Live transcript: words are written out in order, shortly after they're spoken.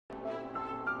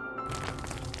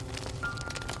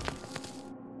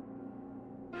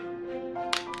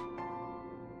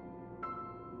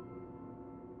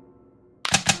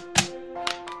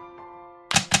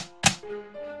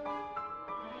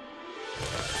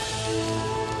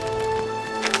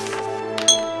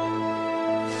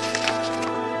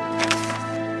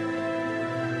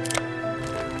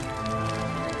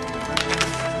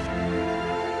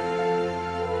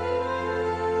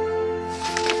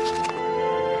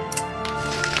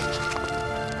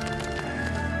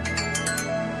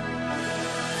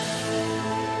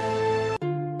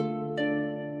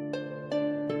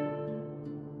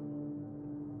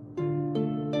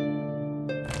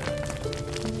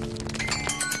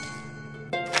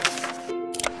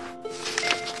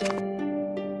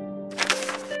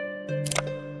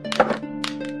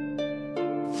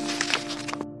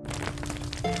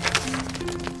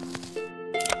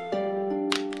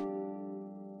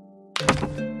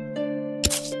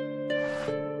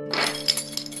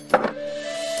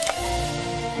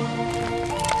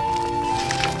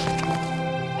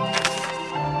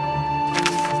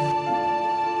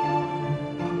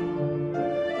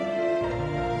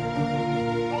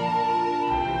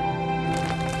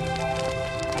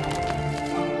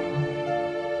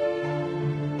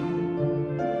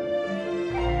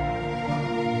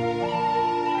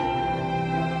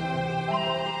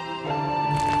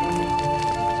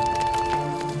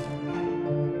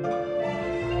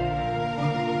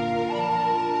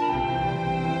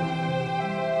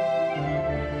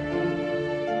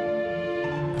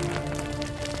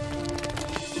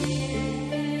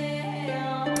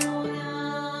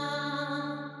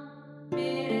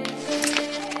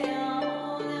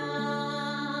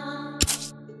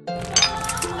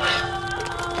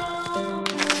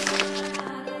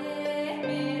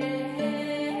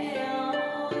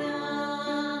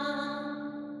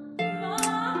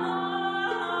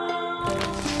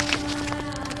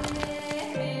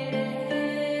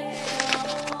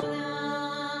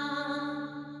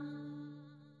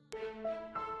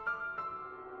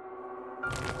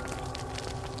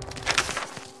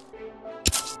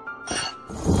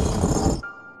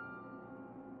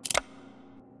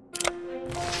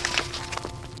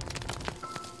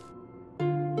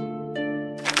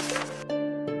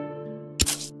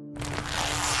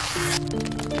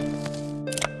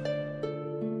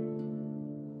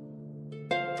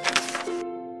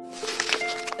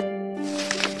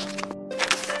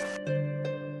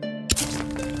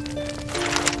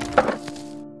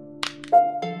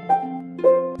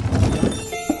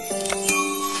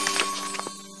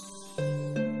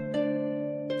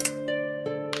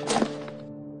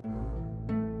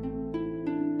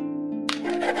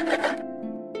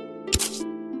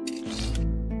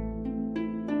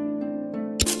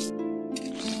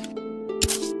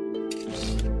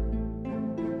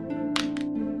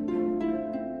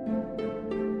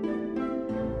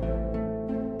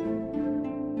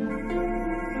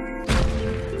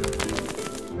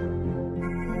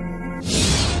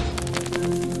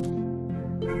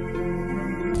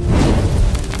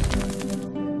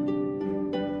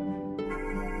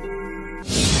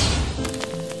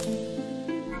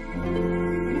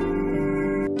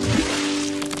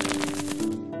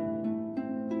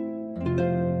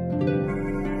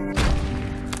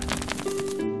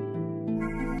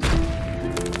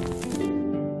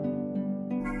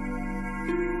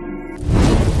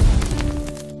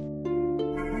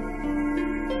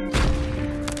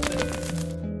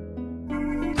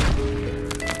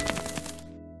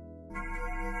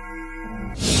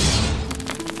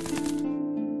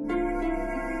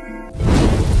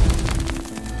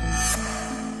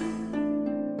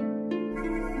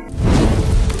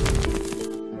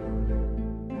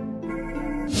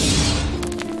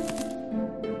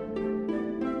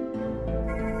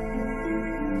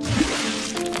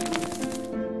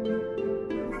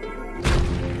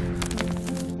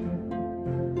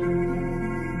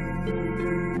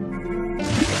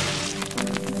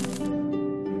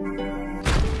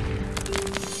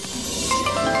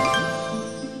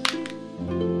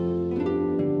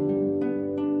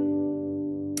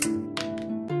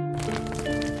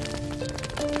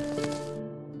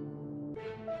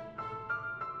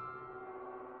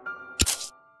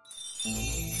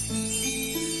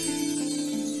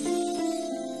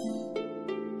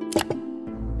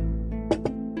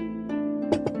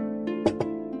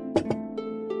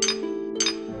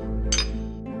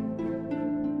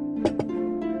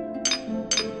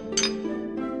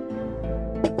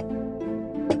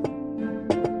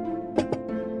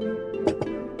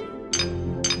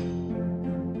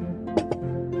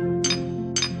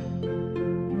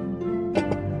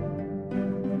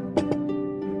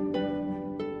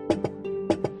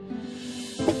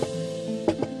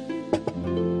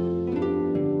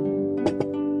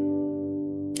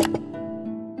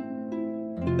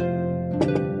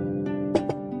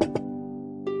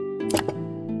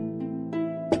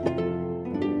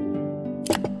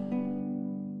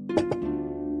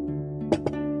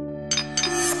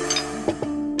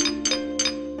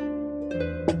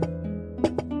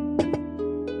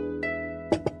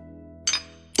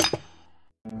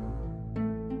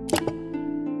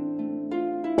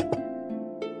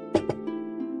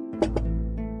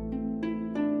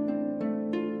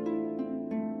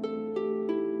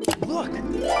Look!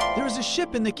 There is a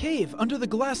ship in the cave under the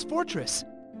glass fortress.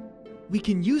 We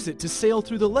can use it to sail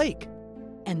through the lake.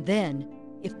 And then,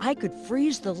 if I could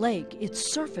freeze the lake,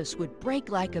 its surface would break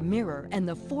like a mirror and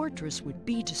the fortress would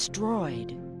be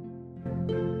destroyed.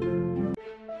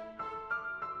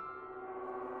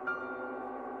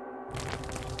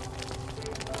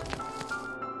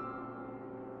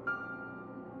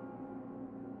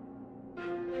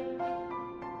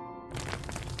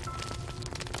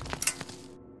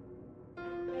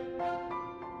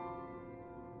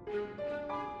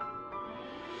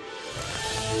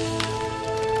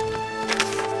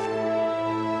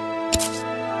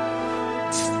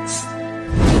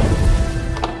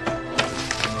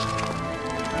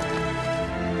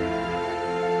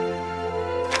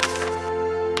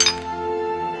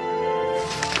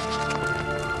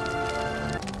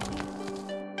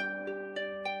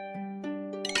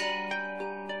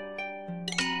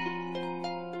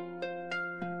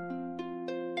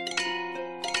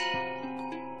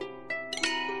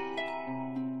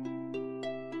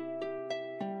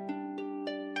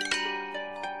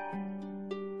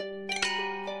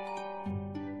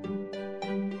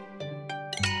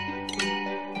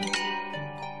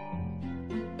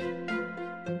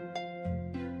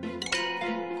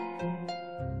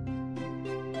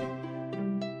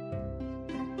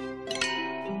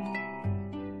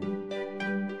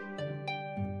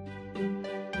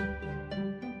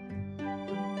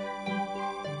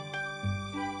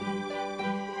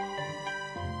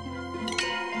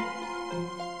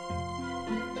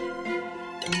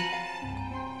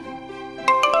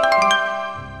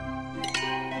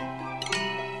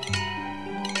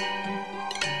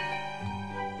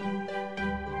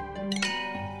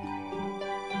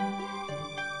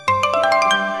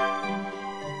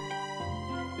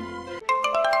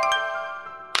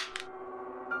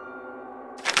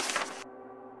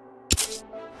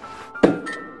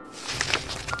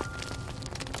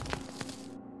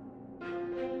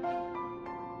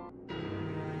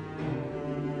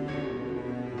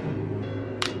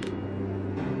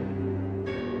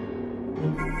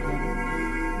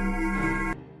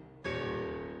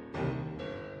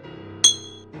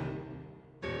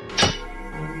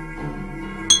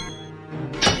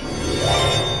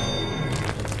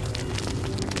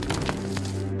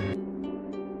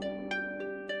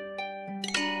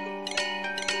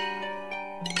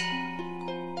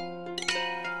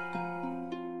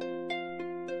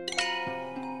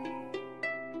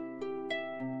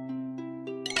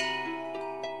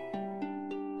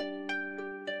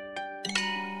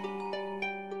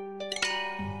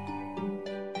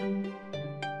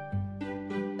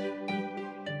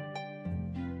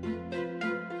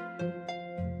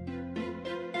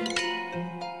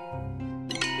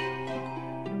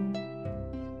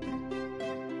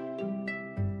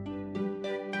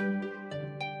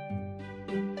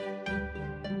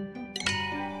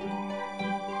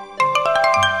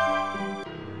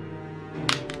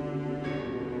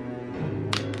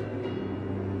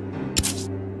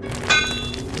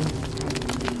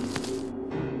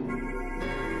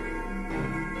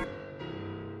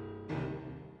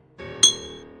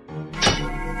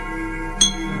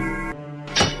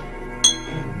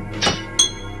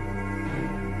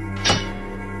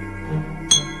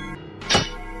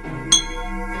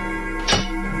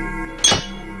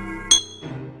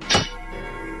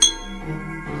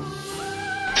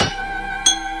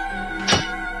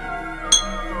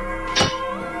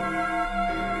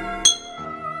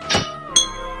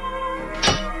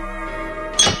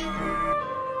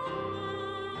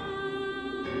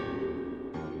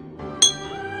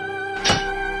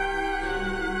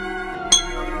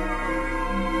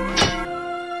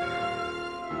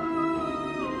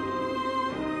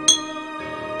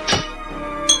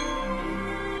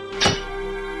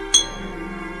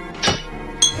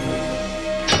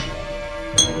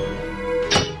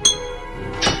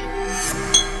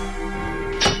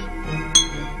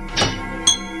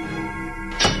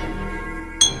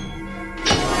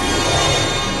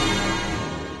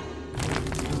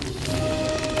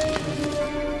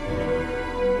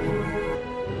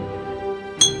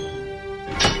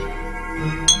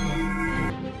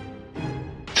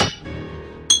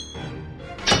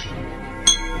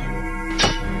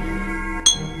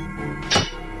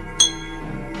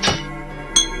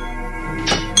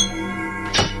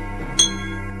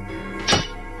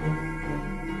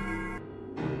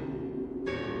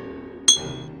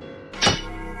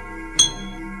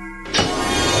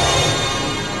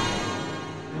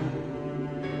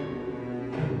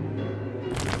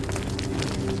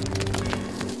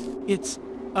 It's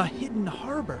a hidden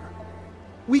harbor.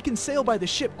 We can sail by the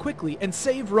ship quickly and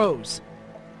save Rose.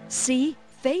 See?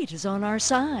 Fate is on our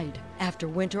side. After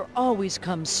winter always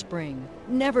comes spring.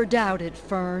 Never doubt it,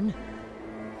 Fern.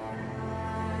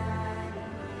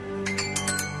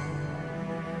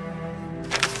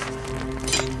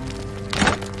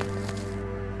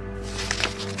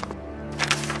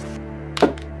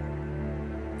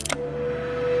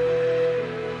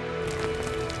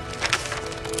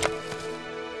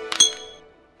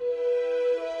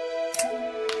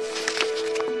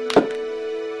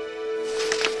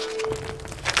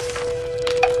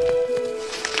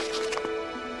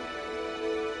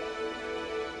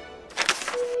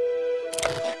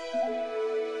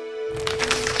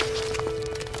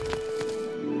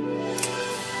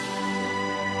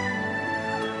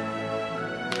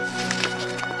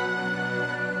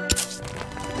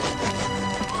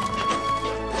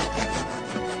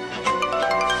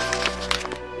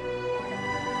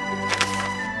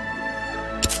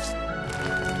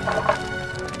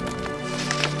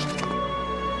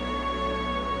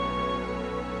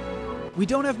 We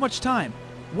don't have much time.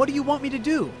 What do you want me to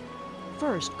do?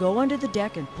 First, go under the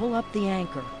deck and pull up the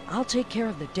anchor. I'll take care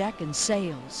of the deck and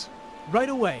sails. Right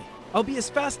away. I'll be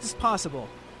as fast as possible.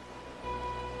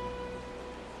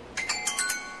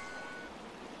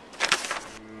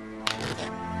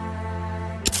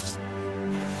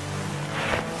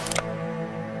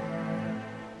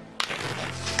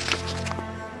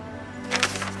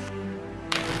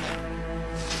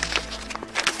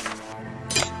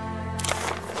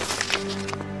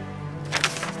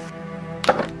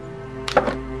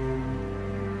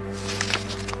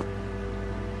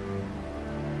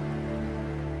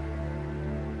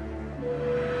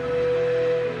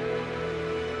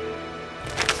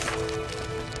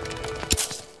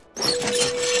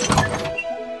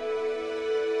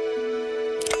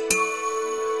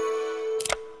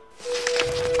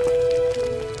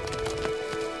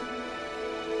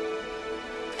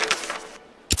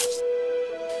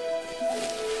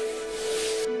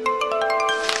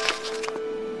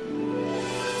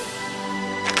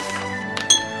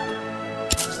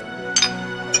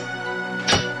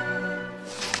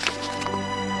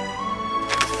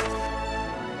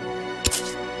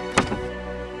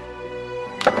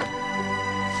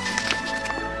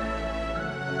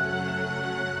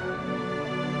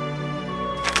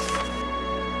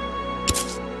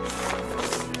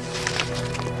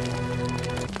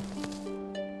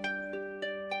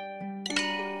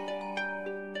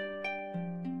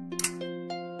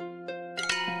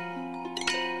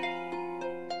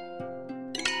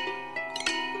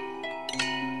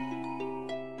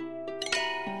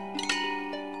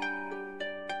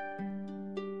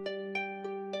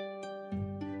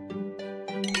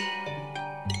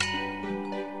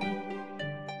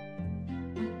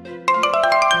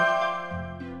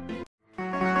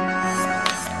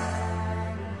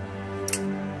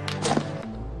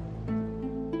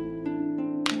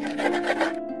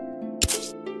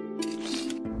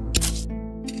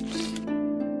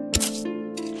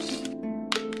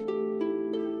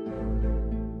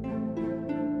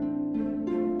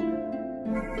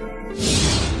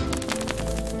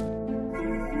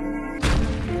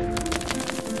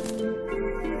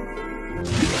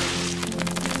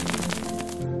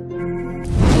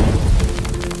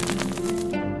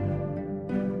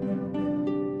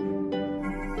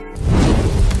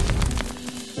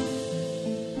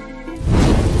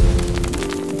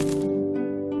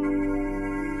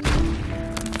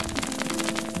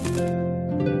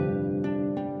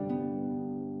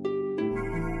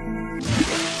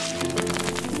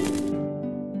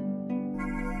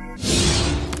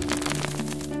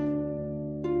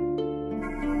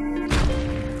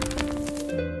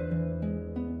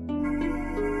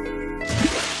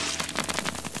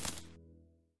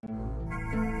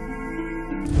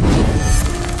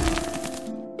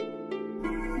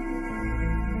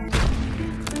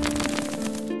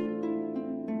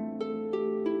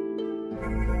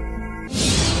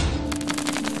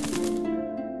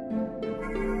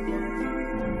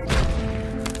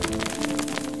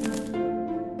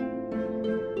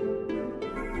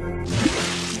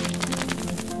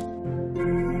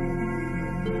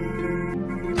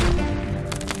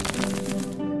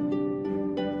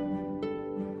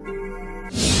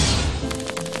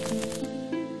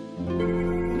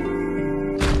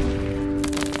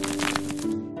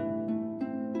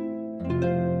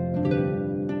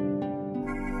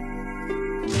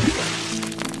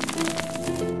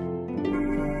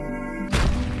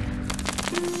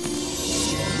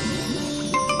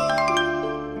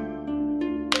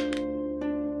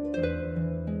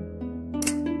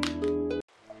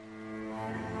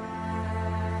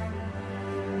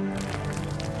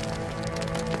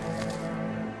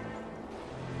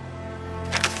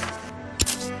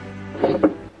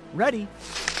 ready.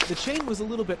 The chain was a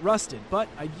little bit rusted, but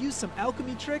I used some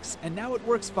alchemy tricks and now it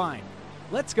works fine.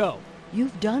 Let's go.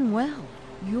 You've done well.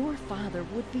 Your father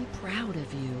would be proud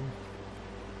of you.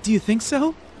 Do you think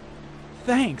so?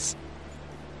 Thanks.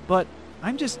 But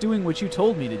I'm just doing what you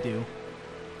told me to do.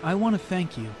 I want to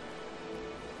thank you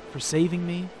for saving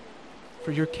me,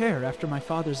 for your care after my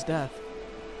father's death,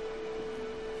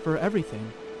 for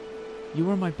everything. You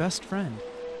were my best friend.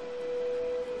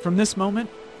 From this moment,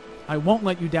 I won't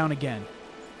let you down again.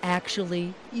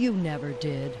 Actually, you never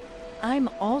did. I'm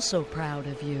also proud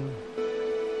of you.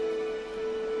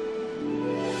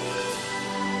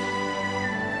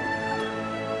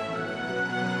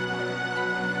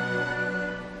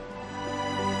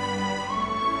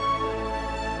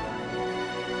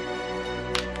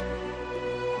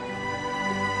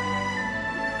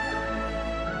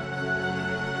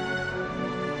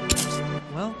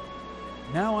 Well,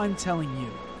 now I'm telling you.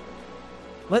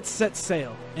 Let's set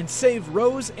sail and save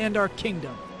Rose and our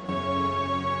kingdom.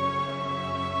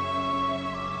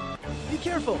 Be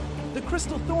careful! The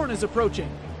crystal thorn is approaching.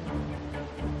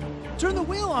 Turn the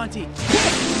wheel, Auntie!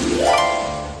 Quick!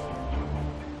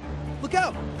 Look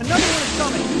out! Another one is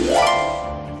coming!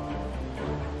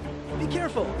 Be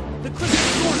careful! The crystal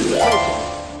thorn is approaching.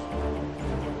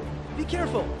 Be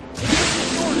careful! The crystal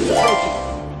thorn is approaching.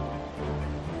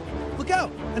 Look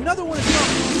out! Another one is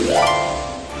coming!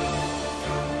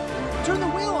 Turn the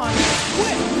wheel on!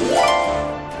 Quick!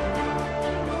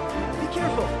 Be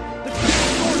careful! The crystal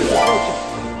thorn is approaching!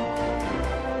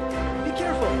 Be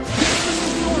careful! The crystal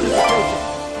thorn is approaching!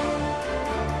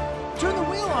 Turn the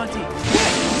wheel, Auntie!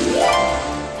 Quick!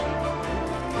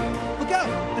 Look out!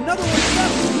 Another one is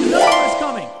coming! Another one is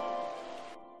coming!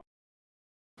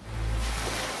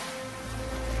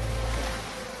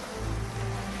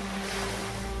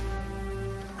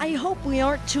 I hope we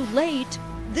aren't too late.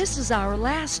 This is our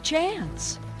last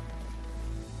chance.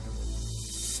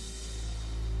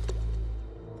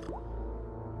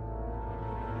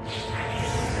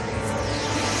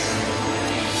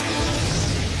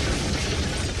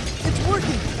 It's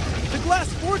working! The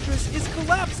glass fortress is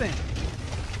collapsing!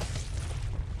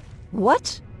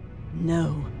 What?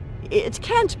 No, it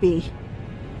can't be.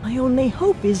 My only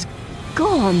hope is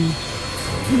gone.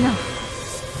 No.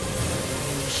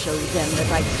 Show them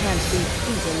that I can't be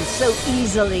beaten so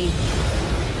easily.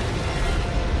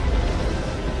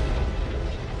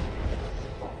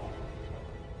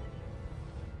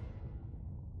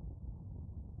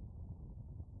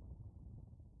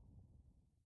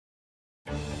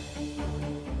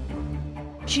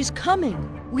 She's coming.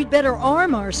 We'd better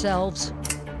arm ourselves.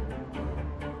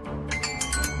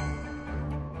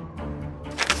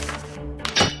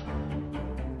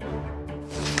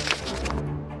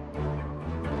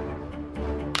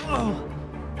 Oh,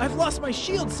 I've lost my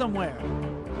shield somewhere.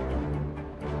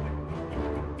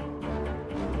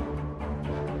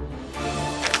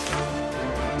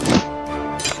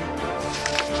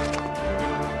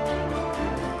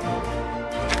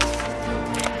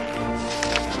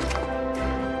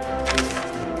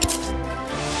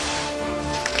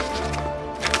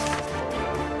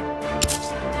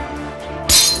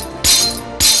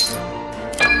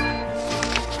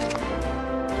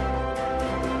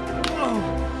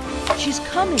 She's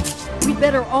coming. We'd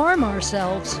better arm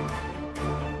ourselves.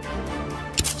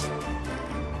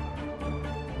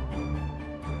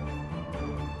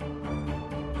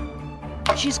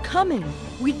 She's coming.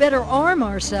 We'd better arm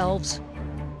ourselves.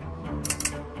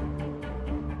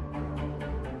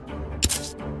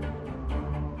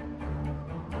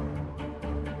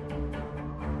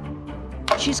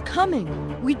 She's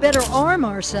coming. We'd better arm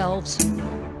ourselves.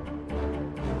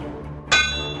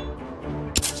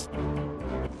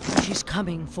 She's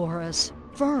coming for us.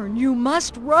 Fern, you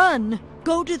must run!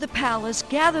 Go to the palace,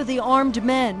 gather the armed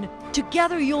men.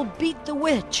 Together you'll beat the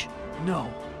witch.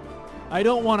 No, I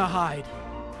don't want to hide.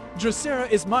 Дросера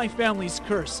is my family's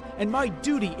curse, and my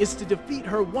duty is to defeat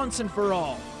her once and for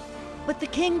all. But the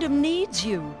kingdom needs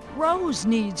you. Rose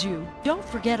needs you. Don't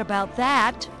forget about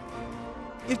that.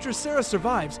 If Дросера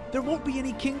survives, there won't be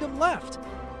any kingdom left.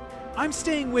 I'm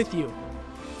staying with you.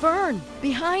 Fern,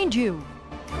 behind you.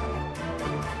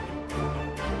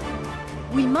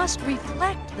 We must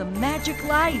reflect the magic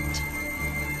light.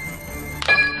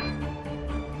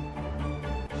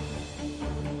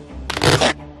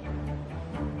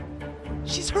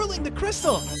 She's hurling the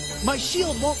crystal! My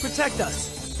shield won't protect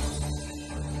us.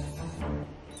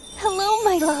 Hello,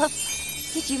 my love.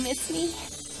 Did you miss me?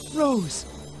 Rose,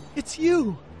 it's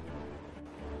you.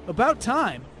 About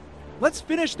time. Let's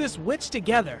finish this witch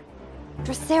together.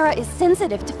 Дросера is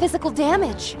sensitive to physical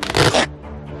damage.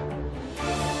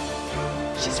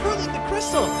 She's hurling the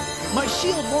crystal! My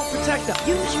shield won't protect us!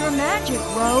 Use your magic,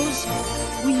 Rose.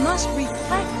 We must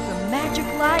reflect the magic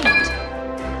light.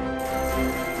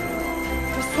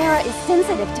 Дросера is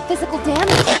sensitive to physical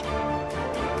damage.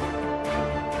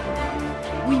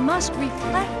 We must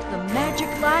reflect the magic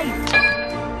light.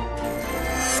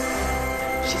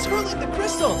 She's hurling the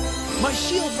crystal! My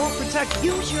shield won't protect.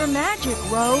 Use your magic,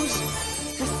 Rose.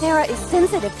 Дросера is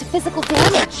sensitive to physical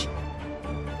damage.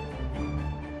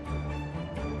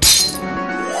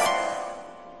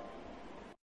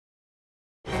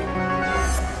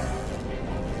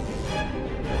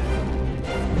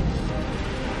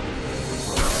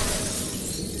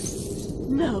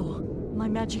 No, my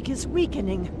magic is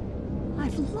weakening.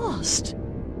 I've lost.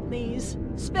 Please,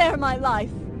 spare my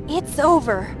life. It's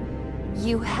over.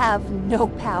 You have no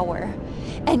power,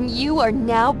 and you are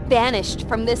now banished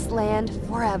from this land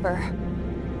forever.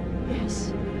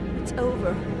 Yes, it's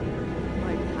over.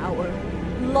 My power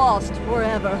lost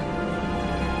forever.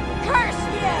 Curse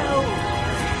you!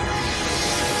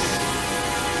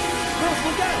 Rose,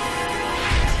 look out!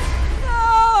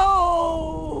 No!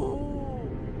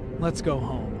 Let's go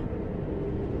home.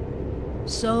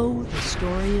 So, the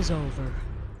story is over.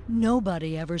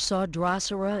 Nobody ever saw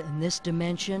Дросера in this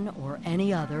dimension or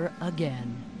any other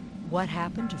again. What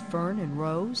happened to Fern and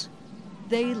Rose?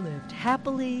 They lived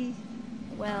happily,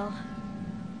 well,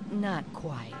 not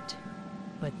quite.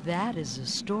 But that is a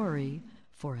story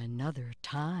for another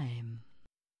time.